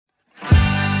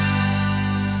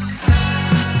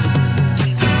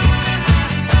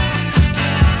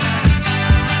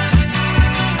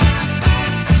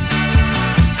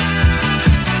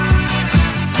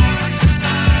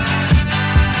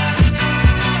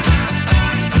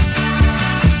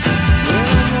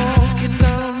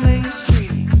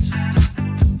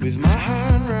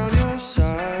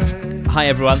Hi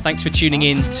everyone, thanks for tuning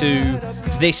in to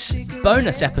this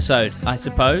bonus episode, I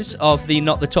suppose, of the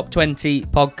Not the Top 20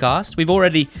 podcast. We've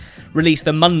already released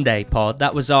the Monday pod.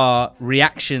 That was our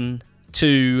reaction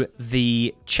to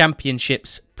the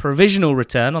Championship's provisional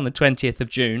return on the 20th of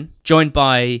June, joined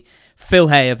by Phil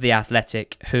Hay of The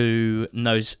Athletic, who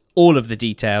knows all of the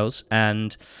details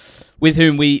and with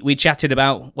whom we chatted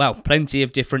about, well, plenty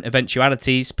of different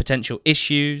eventualities, potential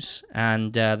issues,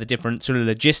 and the different sort of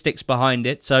logistics behind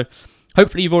it. So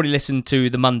hopefully you've already listened to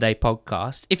the Monday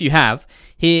podcast. If you have,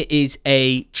 here is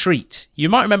a treat. You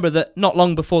might remember that not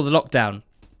long before the lockdown,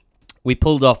 we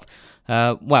pulled off,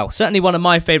 certainly one of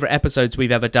my favourite episodes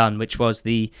we've ever done, which was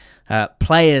the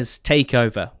Players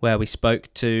Takeover, where we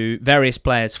spoke to various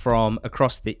players from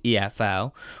across the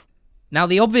EFL. Now,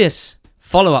 the obvious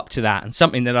follow-up to that, and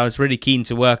something that I was really keen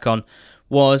to work on,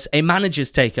 was a manager's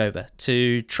takeover,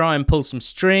 to try and pull some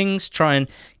strings, try and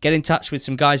get in touch with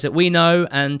some guys that we know,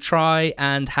 and try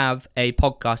and have a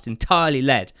podcast entirely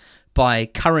led by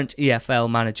current EFL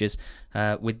managers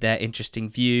with their interesting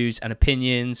views and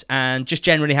opinions, and just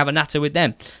generally have a natter with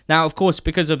them. Now, of course,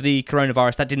 because of the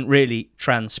coronavirus, that didn't really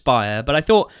transpire, but I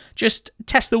thought just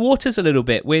test the waters a little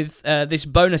bit with this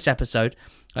bonus episode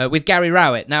with Gary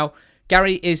Rowett. Now,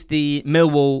 Gary is the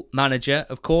Millwall manager,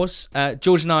 of course.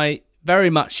 George and I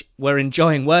very much were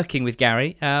enjoying working with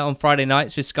Gary on Friday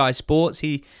nights with Sky Sports.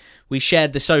 We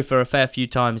shared the sofa a fair few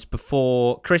times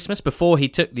before Christmas, before he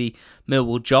took the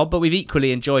Millwall job, but we've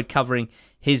equally enjoyed covering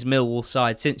his Millwall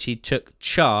side since he took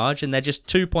charge, and they're just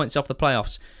 2 points off the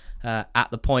playoffs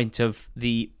at the point of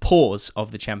the pause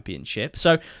of the Championship.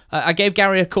 So I gave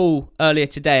Gary a call earlier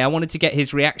today. I wanted to get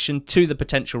his reaction to the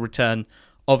potential return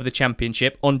of the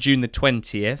Championship on June the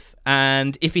 20th,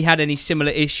 and if he had any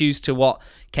similar issues to what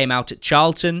came out at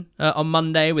Charlton on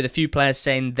Monday, with a few players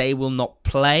saying they will not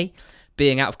play,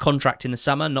 being out of contract in the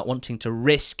summer, not wanting to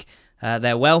risk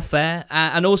their welfare,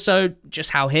 and also just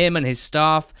how him and his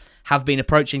staff have been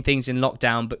approaching things in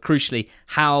lockdown, but crucially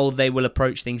how they will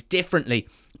approach things differently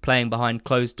playing behind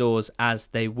closed doors as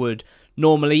they would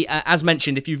normally. As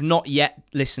mentioned, if you've not yet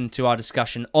listened to our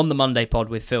discussion on the Monday pod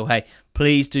with Phil Hay,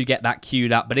 please do get that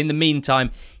queued up. But in the meantime,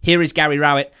 here is Gary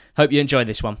Rowett. Hope you enjoy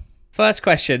this one. First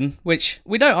question, which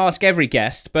we don't ask every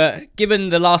guest, but given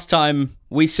the last time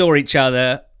we saw each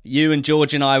other, you and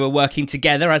George and I were working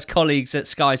together as colleagues at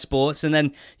Sky Sports, and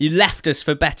then you left us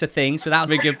for better things without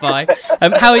a goodbye.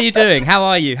 How are you doing? How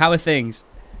are you? How are things?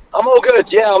 I'm all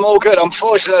good. Yeah, I'm all good.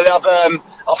 Unfortunately,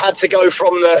 I've had to go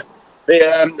from the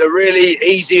really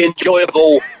easy,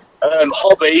 enjoyable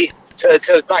hobby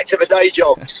to back to the day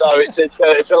job. So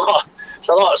it's a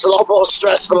lot more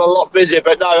stressful, a lot busier.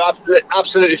 But no,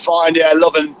 absolutely fine. Yeah,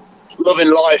 loving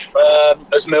life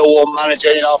as Millwall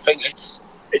manager. You know, I think it's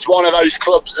one of those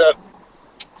clubs that,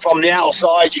 from the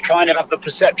outside, you kind of have the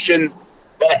perception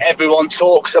that everyone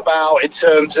talks about in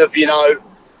terms of, you know,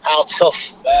 how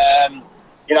tough,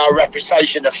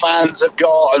 reputation the fans have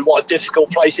got and what a difficult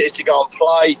place it is to go and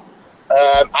play.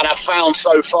 And I've found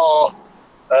so far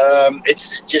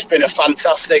it's just been a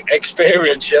fantastic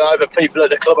experience. You know, the people at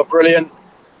the club are brilliant,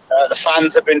 the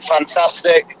fans have been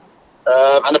fantastic,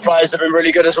 and the players have been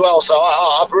really good as well. So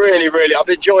I've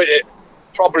enjoyed it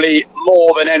probably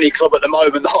more than any club at the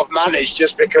moment that I've managed,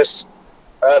 just because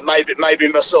maybe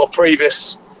my sort of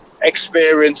previous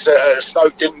experience at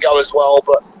Stoke didn't go as well.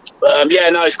 But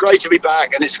it's great to be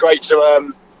back, and it's great to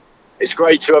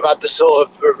have had the sort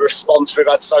of response we've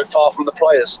had so far from the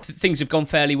players. Things have gone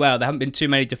fairly well. There haven't been too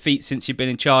many defeats since you've been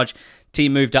in charge.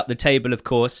 Team moved up the table, of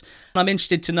course. I'm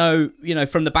interested to know, you know,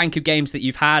 from the bank of games that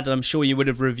you've had, and I'm sure you would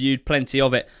have reviewed plenty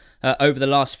of it over the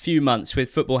last few months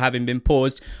with football having been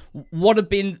paused, what have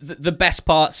been the best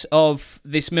parts of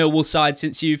this Millwall side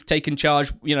since you've taken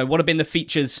charge? You know, what have been the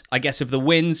features, I guess, of the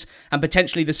wins, and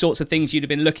potentially the sorts of things you'd have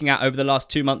been looking at over the last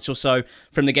 2 months or so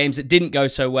from the games that didn't go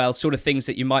so well, sort of things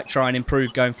that you might try and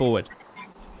improve going forward?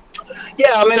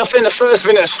 Yeah, I mean, I think the first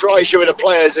thing that strikes you with the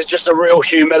players is just a real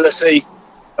humility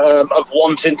of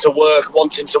wanting to work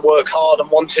hard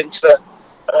and wanting to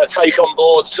take on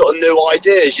board sort of new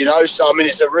ideas, you know. So I mean,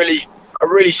 it's a really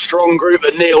strong group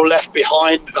that Neil left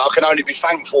behind that I can only be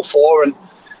thankful for, and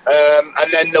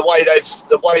then the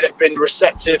way they've been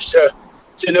receptive to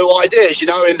new ideas, you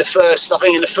know. I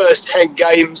think in the first 10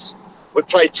 games we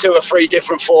played 2 or 3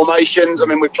 different formations. I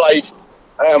mean, we played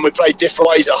different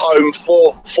ways at home,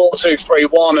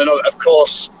 4-2-3-1, and of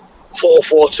course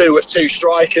 4-4-2 with 2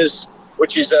 strikers,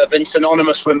 which has been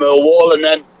synonymous with Millwall. And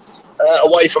then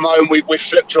away from home, we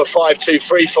flipped to a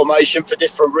 5-2-3 formation for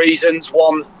different reasons.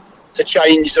 One, to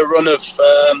change the run of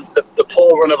the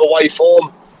poor run of away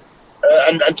form,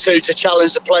 and two, to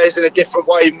challenge the players in a different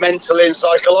way, mentally and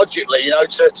psychologically,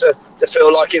 to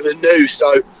feel like it was new.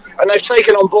 So, and they've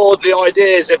taken on board the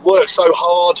ideas. They've worked so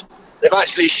hard. They've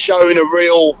actually shown a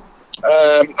real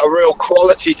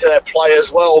quality to their play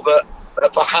as well,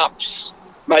 that perhaps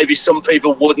maybe some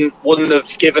people wouldn't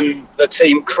have given the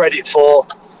team credit for,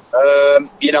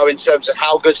 in terms of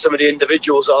how good some of the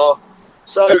individuals are.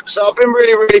 So I've been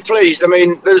really, really pleased. I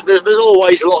mean, there's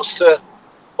always lots to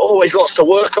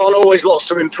work on, always lots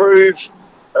to improve.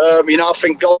 I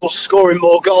think scoring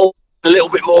more goals, a little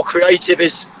bit more creative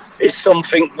is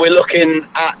something we're looking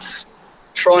at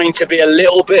trying to be a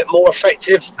little bit more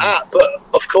effective at. But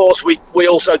of course, we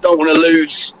also don't want to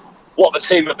lose what the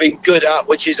team have been good at,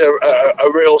 which is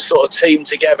a real sort of team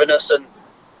togetherness and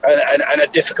a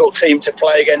difficult team to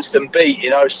play against and beat.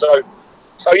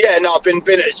 So yeah, no,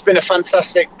 it's been a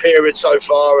fantastic period so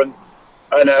far, and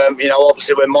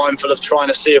obviously we're mindful of trying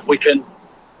to see if we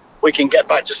can get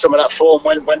back to some of that form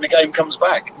when the game comes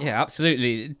back. Yeah,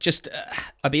 absolutely. Just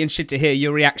I'd be interested to hear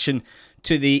your reaction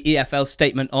to the EFL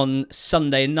statement on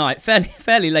Sunday night,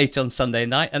 fairly late on Sunday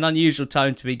night, an unusual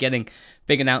time to be getting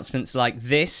big announcements like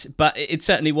this, but it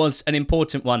certainly was an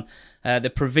important one,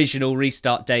 the provisional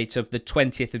restart date of the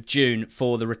 20th of June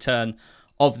for the return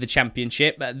of the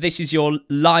Championship. This is your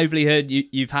livelihood.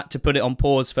 You've had to put it on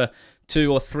pause for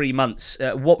 2 or 3 months.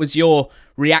 What was your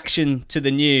reaction to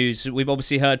the news? We've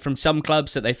obviously heard from some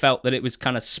clubs that they felt that it was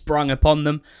kind of sprung upon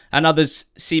them, and others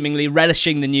seemingly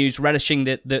relishing the news, relishing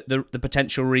the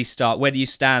potential restart. Where do you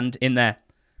stand in there?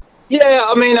 Yeah,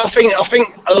 I mean, I think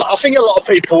a lot of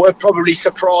people were probably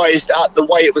surprised at the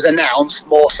way it was announced,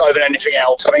 more so than anything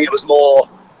else. I think it was more,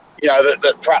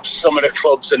 that perhaps some of the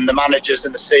clubs and the managers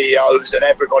and the CEOs and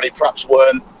everybody perhaps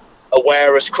weren't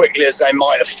aware as quickly as they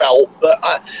might have felt. But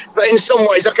in some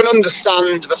ways, I can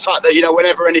understand the fact that,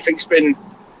 whenever anything's been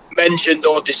mentioned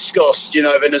or discussed,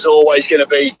 then there's always going to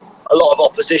be a lot of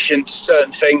opposition to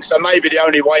certain things. So maybe the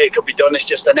only way it could be done is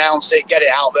just announce it, get it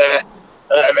out there.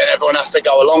 And everyone has to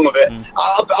go along with it.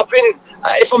 I've been,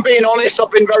 if I'm being honest,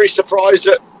 I've been very surprised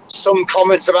at some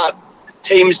comments about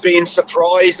teams being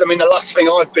surprised. I mean, the last thing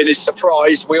I've been is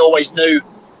surprised. We always knew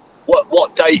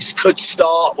what dates could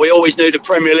start. We always knew the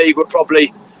Premier League were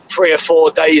probably 3 or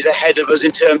 4 days ahead of us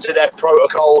in terms of their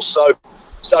protocols. So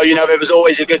there was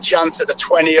always a good chance that the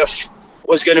 20th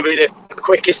was going to be the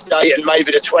quickest date, and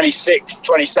maybe the 26th,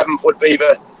 27th would be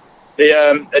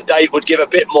the date would give a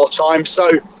bit more time. So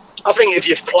I think if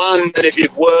you've planned and if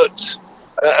you've worked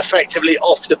effectively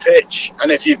off the pitch,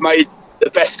 and if you've made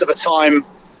the best of a time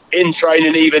in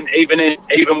training,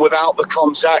 even without the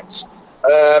contact,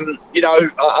 I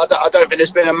don't think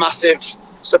there's been a massive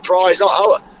surprise.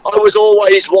 I was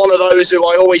always one of those who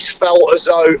I always felt as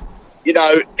though,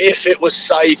 if it was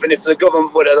safe and if the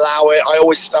government would allow it, I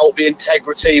always felt the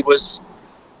integrity was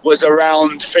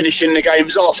around finishing the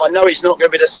games off. I know it's not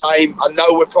going to be the same. I know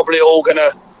we're probably all going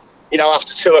to,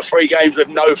 after 2 or 3 games with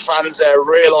no fans there,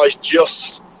 realise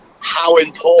just how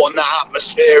important that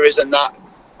atmosphere is and that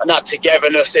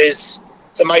togetherness is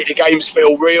to make the games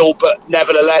feel real. But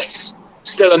nevertheless,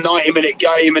 still a 90-minute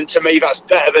game, and to me that's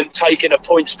better than taking a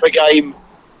points per game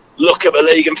look at the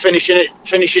league and finishing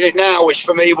it now, which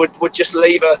for me would just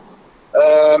leave a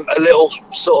little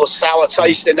sort of sour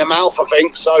taste in the mouth, I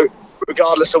think. So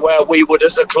regardless of where we would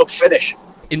as a club finish.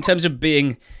 In terms of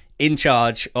being in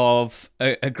charge of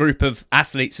a group of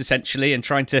athletes, essentially, and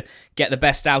trying to get the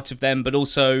best out of them, but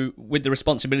also with the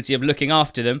responsibility of looking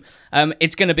after them,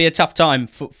 it's going to be a tough time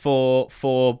for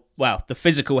the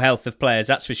physical health of players,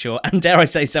 that's for sure, and dare I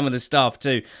say some of the staff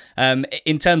too.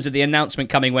 In terms of the announcement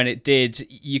coming when it did,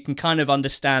 you can kind of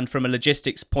understand from a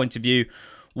logistics point of view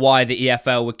why the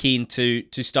EFL were keen to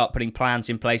start putting plans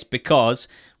in place, because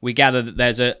we gather that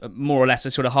there's a more or less a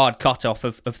sort of hard cut-off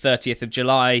of 30th of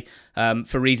July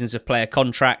for reasons of player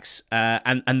contracts,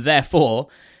 and therefore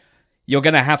you're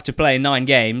going to have to play 9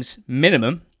 games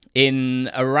minimum in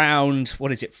around,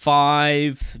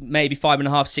 5, maybe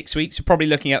 5.5, 6 weeks. You're probably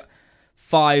looking at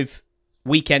 5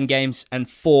 weekend games and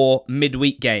 4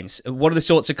 midweek games. What are the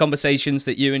sorts of conversations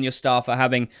that you and your staff are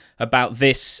having about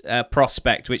this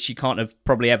prospect, which you can't have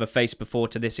probably ever faced before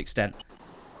to this extent?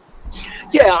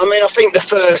 Yeah, I mean, I think the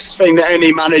first thing that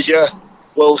any manager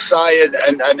will say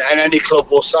and any club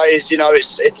will say is,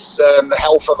 it's the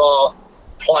health of our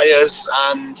players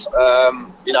and,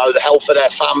 the health of their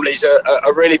families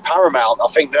are really paramount. I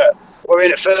think that we're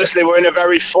in a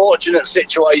very fortunate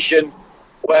situation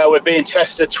where we're being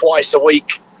tested twice a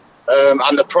week,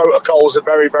 and the protocols are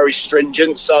very, very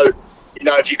stringent. So,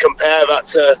 if you compare that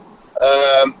to,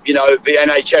 the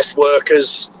NHS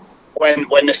workers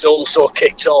when this all sort of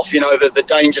kicked off, the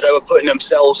danger they were putting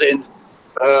themselves in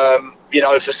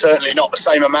For certainly not the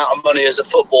same amount of money as a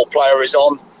football player is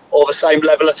on, or the same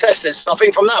level of testing. So I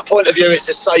think from that point of view, it's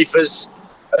as safe as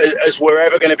we're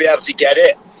ever going to be able to get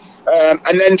it.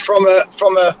 And then from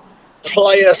a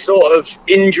player sort of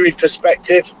injury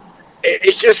perspective,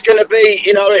 it's just going to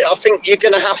be, I think you're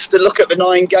going to have to look at the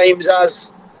 9 games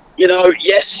as,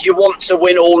 yes, you want to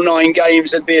win all 9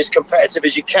 games and be as competitive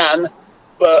as you can,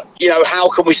 but, how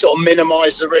can we sort of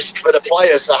minimise the risk for the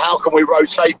players? So how can we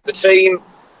rotate the team?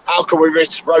 How can we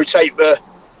rotate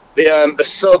the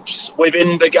subs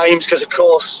within the games? Because, of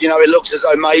course, it looks as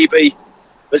though maybe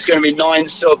there's going to be 9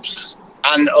 subs,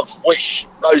 and of which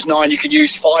those 9 you can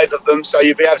use 5 of them, so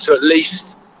you'll be able to at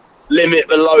least limit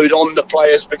the load on the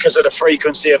players because of the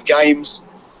frequency of games.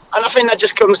 And I think that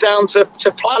just comes down to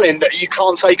planning, that you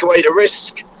can't take away the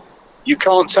risk. You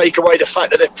can't take away the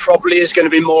fact that there probably is going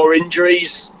to be more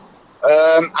injuries.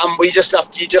 And you just have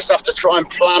to try and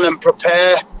plan and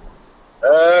prepare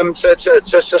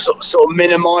to sort of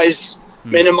minimise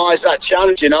that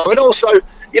challenge, And also,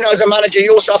 as a manager,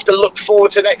 you also have to look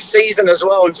forward to next season as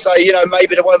well and say,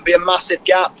 maybe there won't be a massive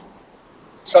gap.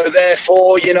 So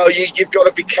therefore, you've got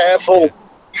to be careful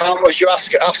how much you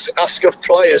ask of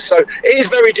players. So it is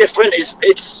very different.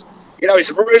 It's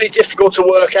really difficult to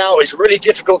work out. It's really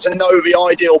difficult to know the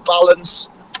ideal balance.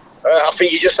 I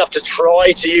think you just have to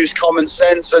try to use common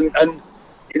sense and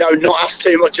not ask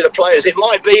too much of the players. It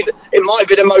might be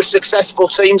the most successful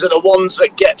teams are the ones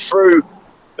that get through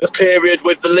the period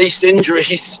with the least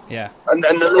injuries, and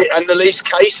the least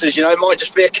cases. It might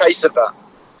just be a case of that.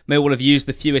 Millwall have used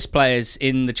the fewest players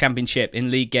in the Championship in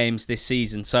league games this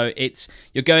season, so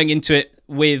you're going into it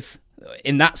with,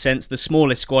 in that sense, the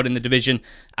smallest squad in the division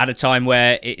at a time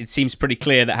where it seems pretty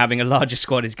clear that having a larger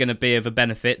squad is going to be of a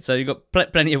benefit. So you've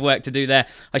got plenty of work to do there.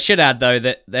 I should add, though,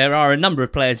 that there are a number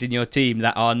of players in your team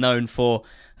that are known for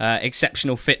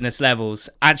exceptional fitness levels.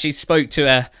 I actually spoke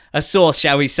to a source,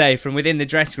 shall we say, from within the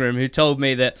dressing room who told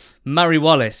me that Murray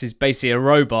Wallace is basically a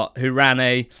robot who ran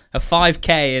a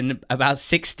 5k in about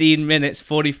 16 minutes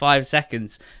 45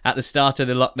 seconds at the start of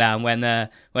the lockdown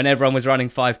when everyone was running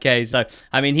 5Ks. So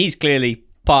I mean, he's clearly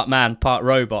part man, part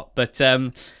robot. But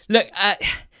look,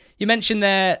 you mentioned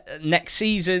there next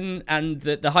season and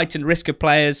the heightened risk of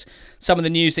players. Some of the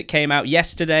news that came out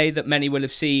yesterday that many will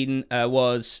have seen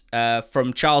was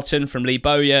from Charlton, from Lee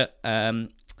Bowyer,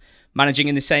 managing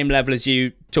in the same level as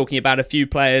you, talking about a few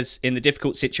players in the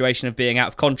difficult situation of being out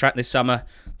of contract this summer,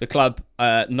 the club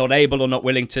not able or not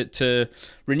willing to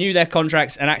renew their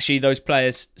contracts, and actually those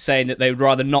players saying that they would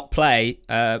rather not play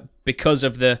because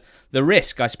of the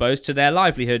risk, I suppose, to their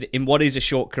livelihood in what is a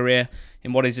short career,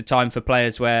 in what is a time for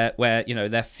players where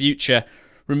their future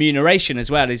remuneration as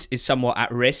well is somewhat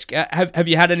at risk. Have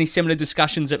you had any similar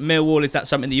discussions at Millwall? Is that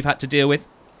something that you've had to deal with?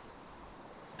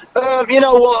 You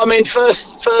know what? I mean,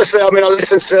 firstly, I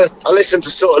listened to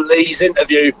sort of Lee's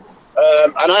interview,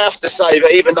 and I have to say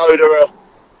that even though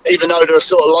they're a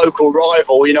sort of local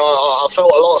rival, I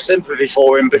felt a lot of sympathy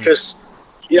for him because,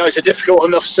 it's a difficult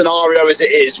enough scenario as it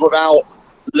is without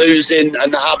losing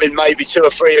and having maybe 2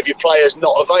 or 3 of your players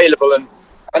not available, and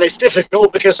it's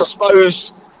difficult because I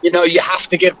suppose you have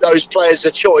to give those players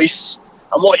a choice,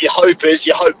 and what you hope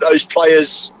those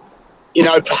players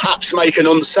perhaps make an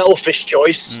unselfish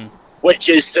choice, which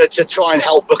is to try and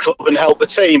help the club and help the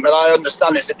team. But I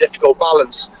understand it's a difficult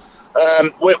balance.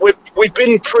 We've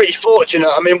been pretty fortunate.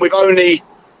 I mean, we've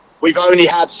only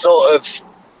had sort of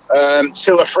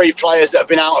 2 or 3 players that have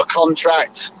been out of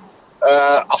contract.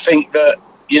 I think that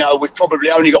we've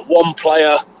probably only got 1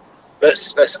 player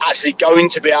that's actually going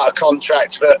to be out of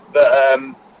contract that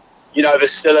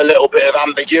there's still a little bit of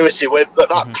ambiguity with. But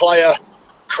that player,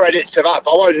 credit to that, I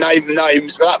won't name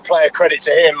names, but that player, credit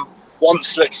to him,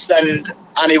 wants to extend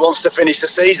and he wants to finish the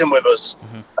season with us.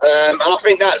 And I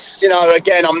think that's,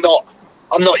 again, I'm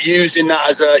not using that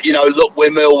as a, look, we're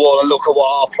Millwall and look at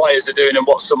what our players are doing and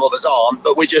what some others aren't,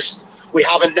 but we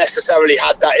haven't necessarily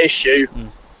had that issue.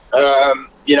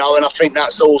 And I think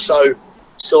that's also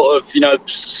sort of,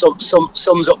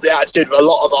 sums up the attitude of a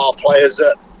lot of our players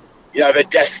that, they're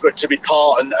desperate to be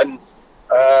part and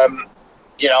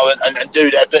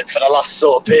do their bit for the last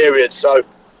sort of period. So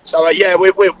yeah,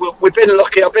 we've been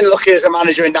lucky. I've been lucky as a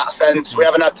manager in that sense. We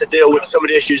haven't had to deal with some of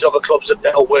the issues other clubs have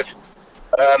dealt with.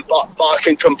 But I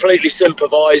can completely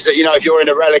sympathise that, if you're in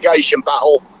a relegation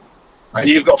battle and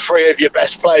you've got 3 of your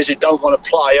best players who don't want to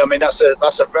play, I mean, that's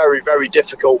a very, very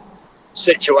difficult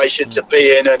situation to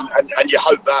be in, and you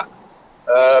hope that,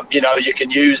 you can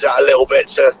use that a little bit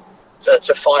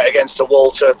to fight against the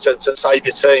wall to save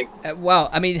your team. Well,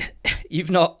 I mean,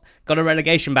 you've not got a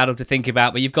relegation battle to think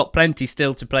about, but you've got plenty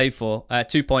still to play for.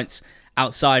 2 points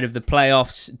outside of the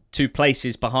playoffs, 2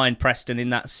 places behind Preston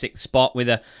in that 6th spot, with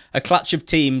a clutch of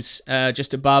teams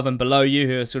just above and below you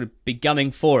who are sort of be gunning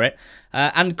for it,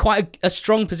 and quite a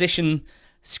strong position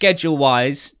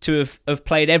schedule-wise to have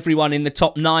played everyone in the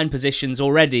top 9 positions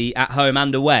already at home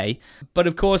and away. But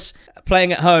of course,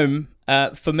 playing at home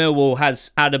for Millwall has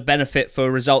had a benefit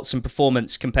for results and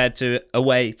performance compared to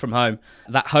away from home.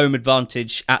 That home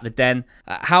advantage at the Den.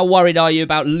 How worried are you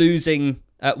about losing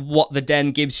what the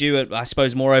Den gives you? I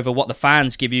suppose, moreover, what the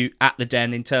fans give you at the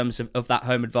Den in terms of that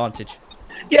home advantage?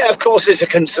 Yeah, of course, it's a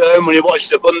concern when you watch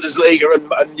the Bundesliga and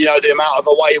the amount of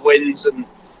away wins and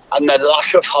the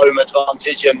lack of home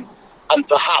advantage, and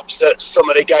perhaps that some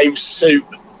of the games suit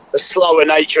the slower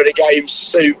nature of the games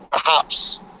suit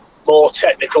perhaps more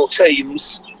technical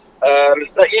teams.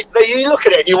 But you look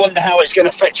at it and you wonder how it's going to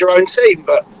affect your own team.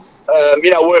 But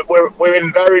we're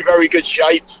in very, very good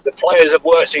shape. The players have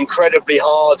worked incredibly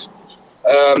hard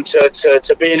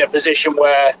to be in a position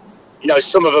where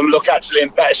some of them look actually in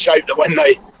better shape than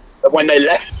when they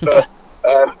left for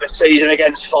the season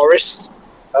against Forest.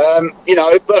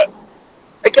 But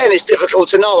again, it's difficult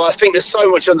to know. I think there's so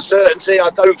much uncertainty. I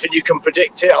don't think you can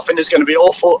predict it. I think there's going to be an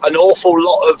awful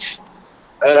lot of,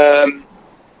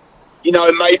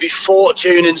 maybe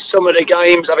fortune in some of the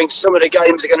games. I think some of the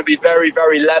games are going to be very,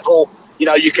 very level.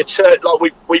 You could turn,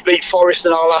 like we beat Forest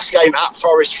in our last game at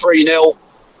Forest 3-0.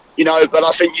 But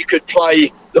I think you could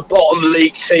play the bottom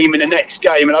league team in the next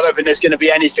game, and I don't think there's going to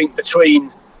be anything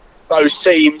between those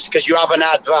teams because you haven't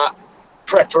had that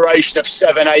preparation of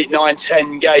 7, 8, 9,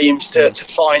 10 games to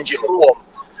find your form.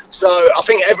 So I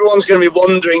think everyone's going to be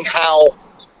wondering how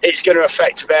it's going to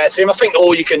affect their team. I think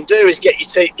all you can do is get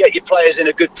your players in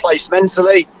a good place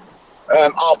mentally.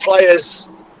 Our players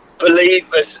believe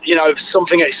there's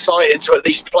something exciting to at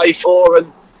least play for,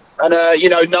 and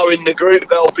knowing the group,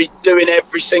 they'll be doing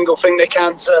every single thing they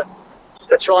can to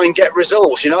try and get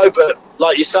results. But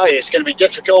like you say, it's going to be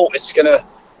difficult. It's going to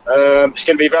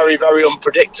be very, very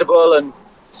unpredictable, and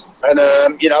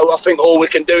I think all we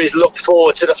can do is look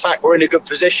forward to the fact we're in a good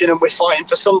position and we're fighting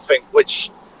for something,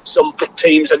 which some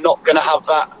teams are not going to have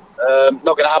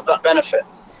that benefit.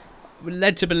 We're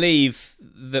led to believe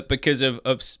that because of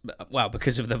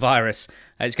the virus,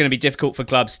 it's going to be difficult for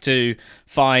clubs to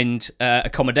find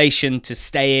accommodation to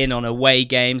stay in on away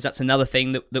games. That's another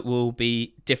thing that will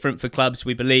be different for clubs,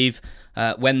 we believe,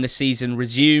 when the season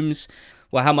resumes.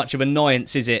 Well, how much of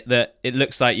annoyance is it that it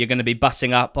looks like you're going to be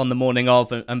bussing up on the morning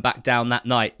of and back down that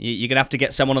night? You're going to have to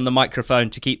get someone on the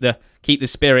microphone to keep the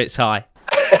spirits high.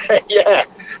 Yeah.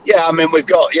 I mean, we've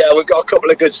got a couple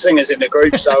of good singers in the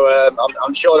group, so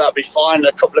I'm sure that'll be fine.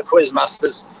 A couple of quiz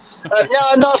masters. I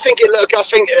think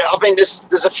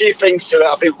there's a few things to it.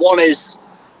 I think one is,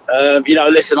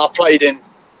 listen, I played in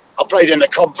the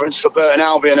conference for Burton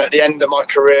Albion at the end of my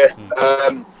career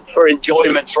for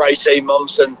enjoyment for 18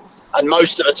 months, and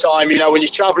most of the time, when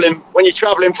you're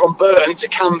travelling from Burton to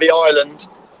Canby Island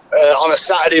on a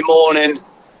Saturday morning,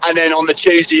 and then on the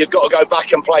Tuesday you've got to go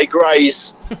back and play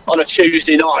Grays on a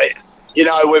Tuesday night.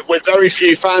 With very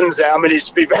few fans there. I mean,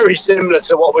 it's be very similar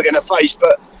to what we're going to face.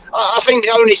 But I think the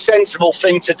only sensible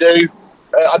thing to do,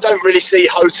 I don't really see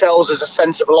hotels as a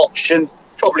sensible option,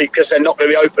 probably because they're not going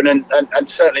to be open and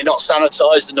certainly not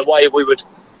sanitised in the way we would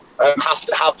have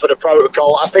to have for the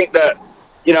protocol. I think that,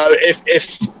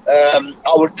 if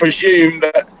I would presume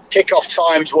that kick-off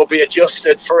times will be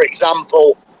adjusted. For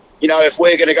example, if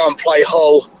we're going to go and play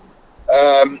Hull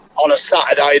on a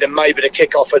Saturday, then maybe the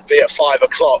kick-off would be at 5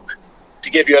 o'clock to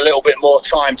give you a little bit more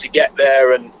time to get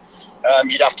there, and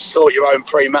you'd have to sort your own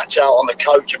pre-match out on the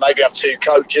coach and maybe have 2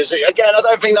 coaches. Again,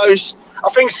 I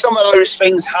think some of those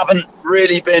things haven't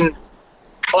really been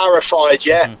clarified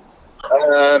yet,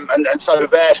 and so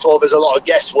therefore there's a lot of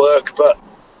guesswork, but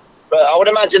I would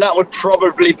imagine that would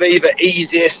probably be the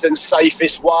easiest and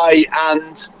safest way.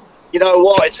 And you know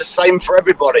what? It's the same for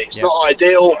everybody. It's not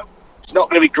ideal. It's not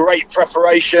going to be great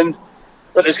preparation,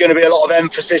 but there's going to be a lot of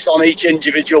emphasis on each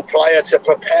individual player to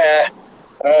prepare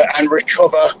and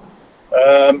recover,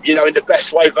 in the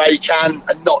best way they can,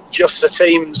 and not just the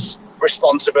team's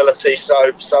responsibility.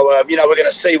 So we're going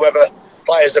to see whether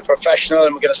players are professional,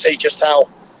 and we're going to see just how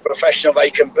professional they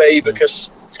can be, because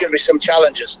there's going to be some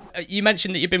challenges. You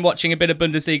mentioned that you've been watching a bit of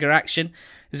Bundesliga action.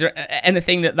 Is there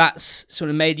anything that's sort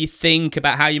of made you think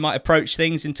about how you might approach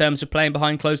things in terms of playing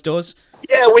behind closed doors?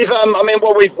 Yeah, we've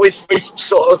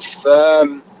sort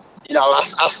of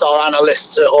asked our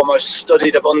analysts to almost study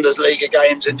the Bundesliga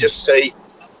games and just see,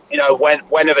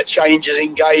 when are the changes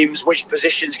in games, which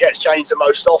positions get changed the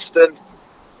most often.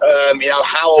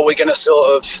 How are we going to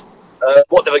sort of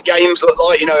what do the games look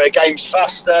like? Are games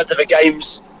faster? Do the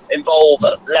games involve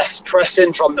less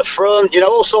pressing from the front,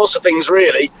 all sorts of things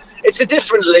really. It's a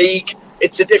different league,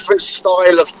 it's a different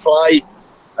style of play,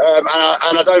 and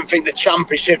I don't think the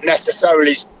Championship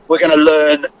necessarily we're going to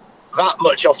learn that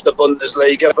much off the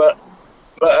Bundesliga, but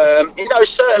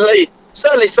certainly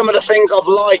some of the things I've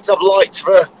liked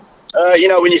for,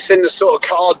 when you've seen the sort of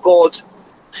cardboard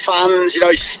fans,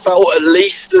 it's felt at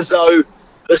least as though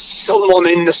there's someone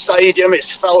in the stadium.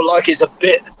 It's felt like it's a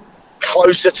bit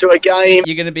closer to a game.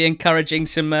 You're going to be encouraging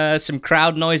some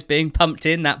crowd noise being pumped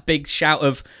in, that big shout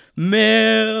of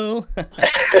Mill.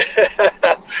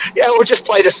 Yeah, we'll just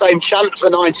play the same chant for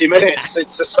 90 minutes.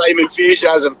 It's the same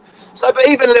enthusiasm. So, but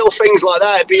even little things like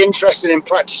that, it'd be interesting in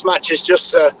practice matches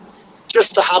just to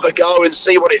have a go and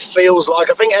see what it feels like.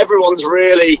 I think everyone's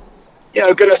really,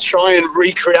 going to try and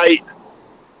recreate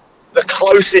the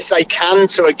closest they can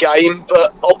to a game,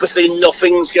 but obviously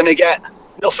nothing's going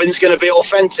to be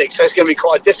authentic, so it's going to be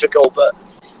quite difficult. But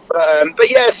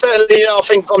yeah, certainly, I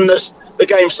think from the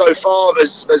game so far,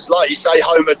 there's like you say,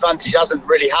 home advantage hasn't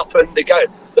really happened.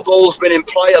 The ball's been in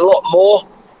play a lot more.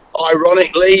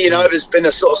 Ironically, there's been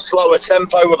a sort of slower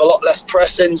tempo with a lot less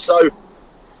pressing. So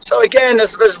again,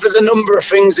 there's a number of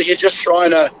things that you're just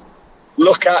trying to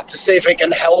look at to see if it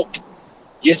can help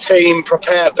your team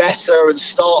prepare better and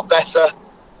start better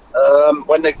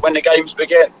when the games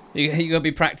begin. You're going to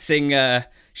be practicing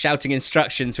shouting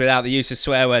instructions without the use of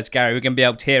swear words, Gary. We're going to be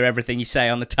able to hear everything you say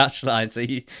on the touchline, so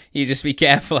you just be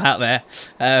careful out there.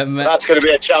 That's going to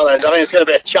be a challenge. I think it's going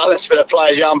to be a challenge for the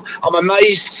players. Yeah, I'm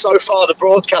amazed so far the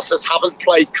broadcasters haven't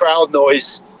played crowd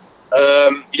noise,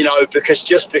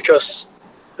 because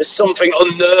there's something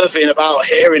unnerving about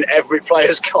hearing every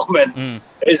player's comment,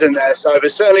 isn't there? So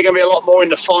there's certainly going to be a lot more in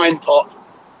the fine pot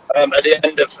at the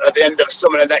end of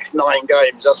some of the next 9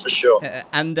 games, that's for sure.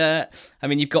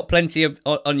 You've got plenty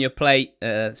on your plate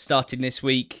starting this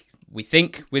week. We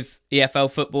think with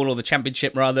EFL football, or the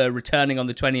Championship rather, returning on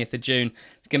the 20th of June.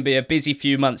 It's going to be a busy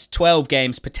few months. 12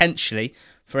 games potentially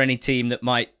for any team that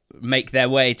might make their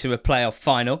way to a playoff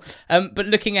final. But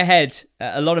looking ahead,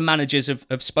 a lot of managers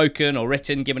have spoken or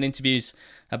written, given interviews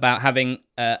about having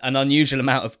an unusual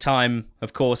amount of time,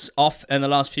 of course, off in the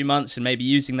last few months, and maybe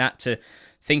using that to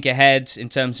think ahead in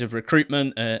terms of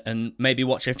recruitment and maybe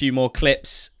watch a few more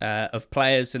clips of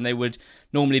players than they would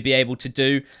normally be able to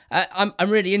do. I'm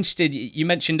really interested. You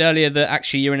mentioned earlier that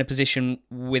actually you're in a position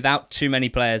without too many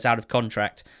players out of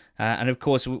contract. And of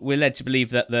course, we're led to believe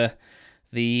that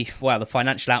the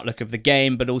financial outlook of the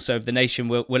game, but also of the nation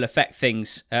will affect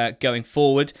things going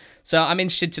forward. So I'm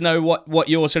interested to know what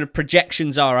your sort of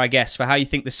projections are, I guess, for how you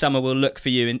think the summer will look for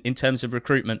you in terms of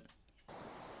recruitment.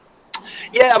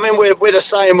 Yeah, we're the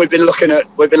same. We've been looking at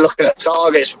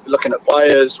targets, we've been looking at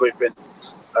players, we've been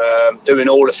doing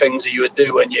all the things that you would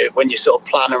do when you sort of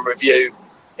plan and review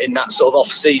in that sort of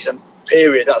off-season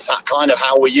period. That's kind of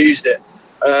how we used it.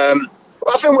 I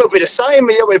think we'll be the same.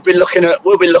 We'll be looking at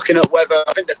whether,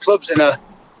 I think the clubs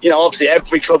obviously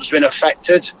every club's been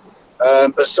affected,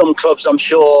 but some clubs I'm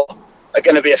sure are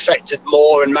going to be affected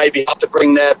more and maybe have to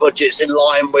bring their budgets in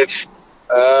line with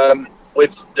the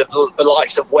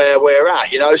likes of where we're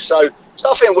at, So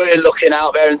I think we're looking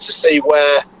out there and to see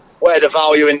where the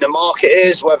value in the market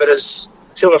is, whether there's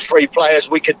 2 or 3 players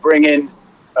we could bring in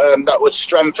that would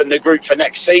strengthen the group for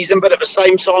next season. But at the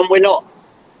same time, we're not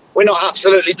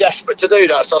absolutely desperate to do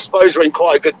that. So I suppose we're in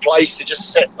quite a good place to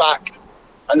just sit back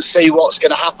and see what's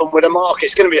going to happen with the market.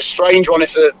 It's going to be a strange one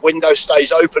if the window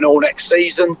stays open all next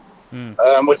season,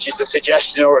 which is the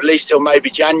suggestion, or at least till maybe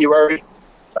January.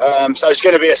 So it's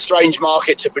going to be a strange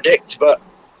market to predict, but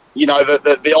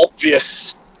the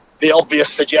obvious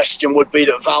suggestion would be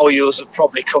that values would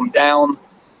probably come down,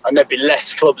 and there'd be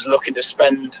less clubs looking to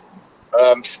spend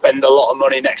a lot of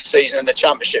money next season in the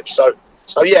Championship. So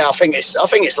yeah, I think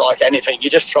it's like anything. You're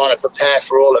just trying to prepare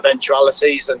for all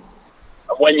eventualities, and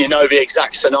when you know the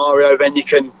exact scenario, then you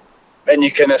can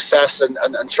assess and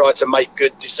try to make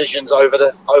good decisions over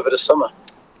the summer.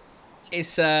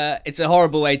 It's a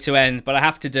horrible way to end, but I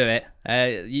have to do it.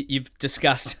 You've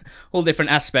discussed all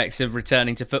different aspects of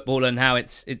returning to football and how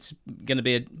it's going to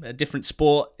be a different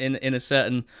sport in a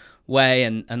certain way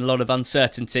and a lot of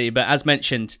uncertainty. But as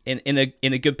mentioned, in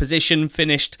a good position,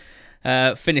 finished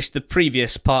the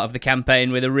previous part of the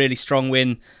campaign with a really strong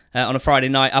win on a Friday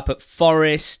night up at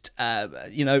Forest.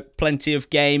 Plenty of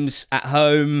games at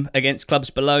home against clubs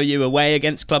below you, away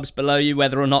against clubs below you,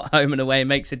 whether or not home and away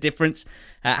makes a difference.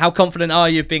 How confident are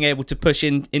you of being able to push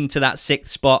into that 6th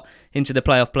spot into the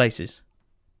playoff places?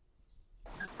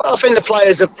 Well, I think the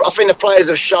players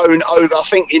have shown over. I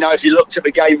think if you looked at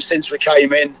the game since we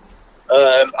came in,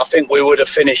 I think we would have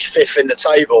finished 5th in the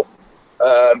table.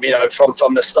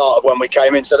 from the start of when we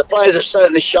came in. So the players have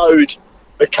certainly showed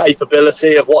the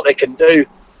capability of what they can do.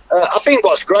 I think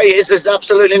what's great is there's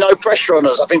absolutely no pressure on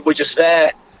us. I think we're just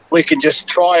there. We can just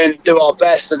try and do our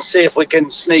best and see if we can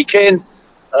sneak in.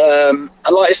 And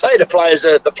like I say, the players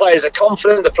are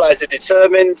confident, the players are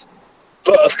determined.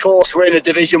 But of course, we're in a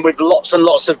division with lots and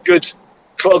lots of good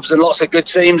clubs and lots of good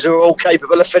teams who are all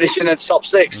capable of finishing in the top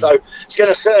six. So it's going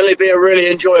to certainly be a really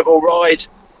enjoyable ride.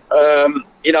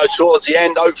 Towards the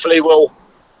end, hopefully all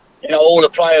the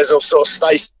players will sort of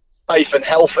stay safe and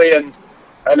healthy, and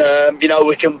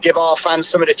we can give our fans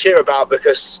something to cheer about,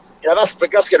 because that's going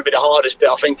to be the hardest bit,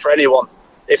 I think, for anyone.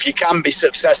 If you can be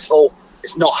successful,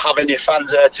 it's not having your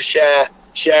fans there to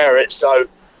share it. So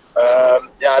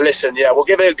we'll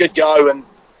give it a good go, and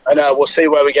we'll see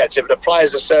where we get to. But the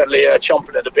players are certainly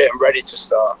chomping at the bit and ready to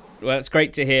start. Well, it's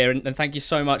great to hear, and thank you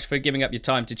so much for giving up your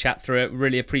time to chat through it.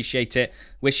 Really appreciate it.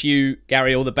 Wish you,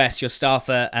 Gary, all the best, your staff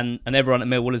and everyone at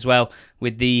Millwall as well,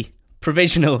 with the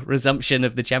provisional resumption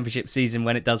of the Championship season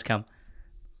when it does come.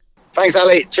 Thanks,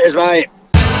 Ali. Cheers, mate.